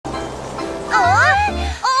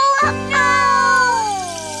Oh no!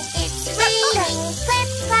 It's raining, flip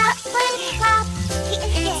flop, flip flop.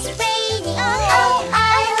 It's raining. Oh, I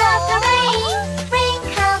love the rain.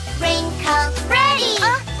 Raincoat, raincoat, ready.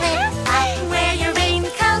 Flip flop, wear your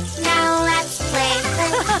raincoat. Now let's play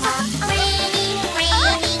flip flop. Raining,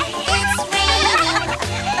 raining, it's raining.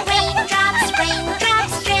 Raindrops,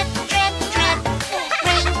 raindrops, drip, drip, drip.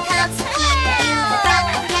 Raincoats keep you from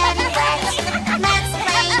getting wet. Let's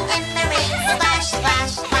play in the rain. Splash,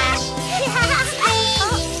 splash, splash. It's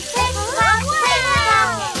raining, flip flop, flip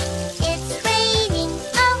flop. It's raining.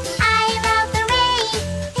 Oh, I love the rain.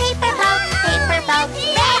 Paper boat,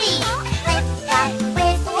 ready. Flip flop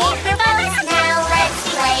with paper boats. Now let's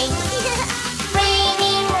play.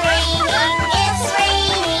 Raining, raining, it's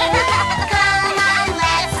raining. Come on,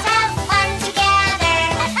 let's have fun together.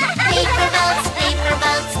 Paper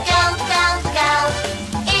boats, go, go, go.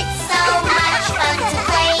 It's so much fun to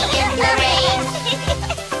play in the rain.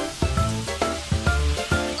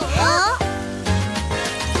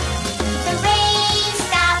 The rain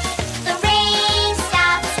stops, the rain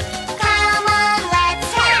stops. Come on, let's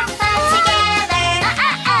have fun together.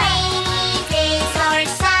 Rainy days or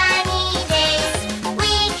sunny days,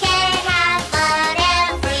 we can have fun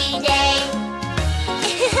every day.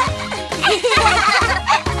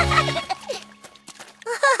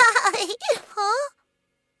 Huh?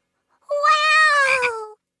 Wow!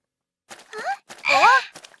 Wow!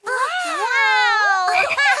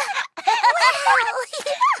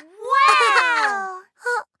 Wow!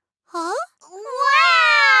 Huh?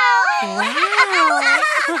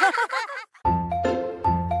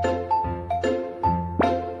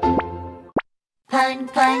 Pun,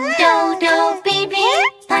 pun, do, baby.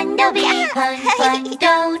 Pun, do, bee. Pun, pun,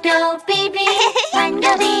 do, baby. Pun,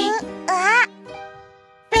 do, bee.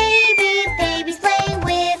 Baby's playing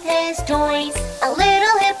with his toys. A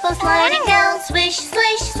little hippo sliding down, swish,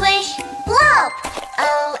 swish, swish. Plop!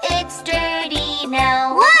 Oh, it's dirty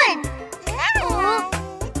now. One!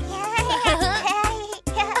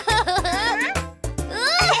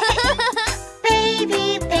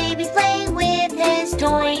 Baby's playing with his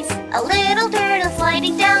toys. A little turtle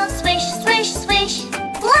sliding down, swish, swish, swish.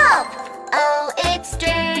 Plop! Oh, it's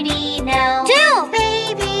dirty now. Two!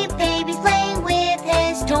 Baby's playing with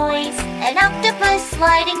his toys. An octopus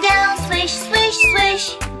sliding down, swish, swish,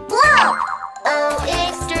 swish. Plop! Oh,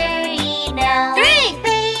 it's dirty now. Three!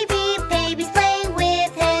 Baby's playing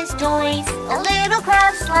with his toys. A little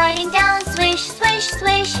crab sliding down, swish, swish,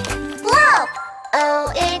 swish. Plop!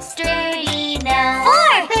 Oh, it's dirty now.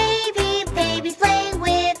 Four! Baby's playing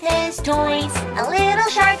with his toys. A little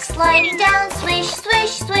shark sliding down, swish,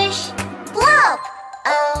 swish, swish. Plop!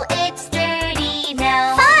 Oh, it's dirty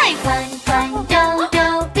now. Five! Pun, pun, do,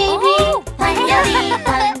 baby. Pun, do, bee.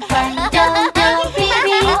 Pun, pun, do,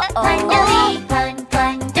 baby. Pun, do, bee. Pun,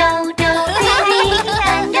 pun, do, baby.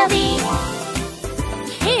 Pun, do, bee.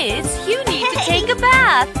 Kids, you need to take a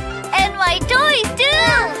bath. And my toys too.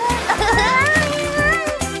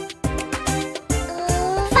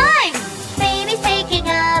 Five! Baby's taking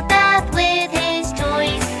a bath with his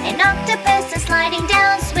toys. An octopus is sliding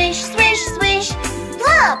down, swish, swish, swish.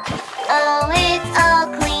 Plop! Oh, it's all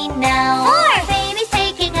clean now. Four! Baby's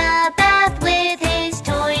taking a bath with his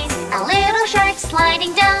toys. A little shark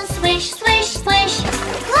sliding down, swish, swish, swish.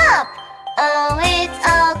 Plop! Oh, it's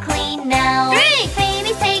all clean now. Three!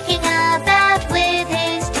 Baby's taking a bath with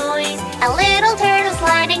his toys. A little turtle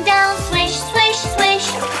sliding down, swish, swish, swish.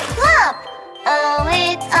 Plop! Oh,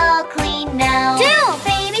 it's all clean now. Two!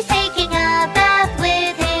 Baby's taking a bath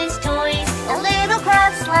with his toys. A little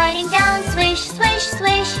crab sliding down, swish, swish,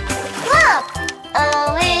 swish. Plop!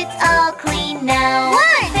 Oh, it's all clean now.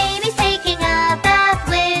 One! Baby's taking a bath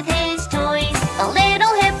with his toys. A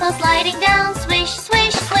little hippo sliding down, swish,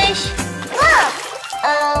 swish, swish. Plop!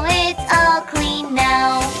 Oh, it's all clean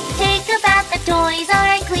now. Take a bath, the toys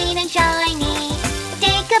are clean and shiny.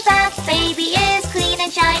 Take a bath, baby is clean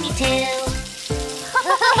and shiny too.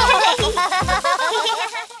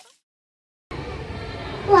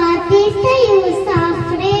 What is the use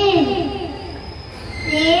of rain?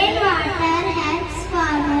 Rainwater helps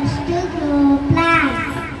farmers to grow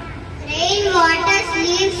plants. Rainwater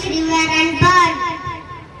leaves river and bird.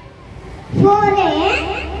 For rain,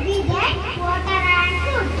 we get water and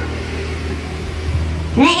food.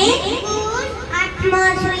 Rain cools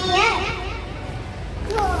atmosphere.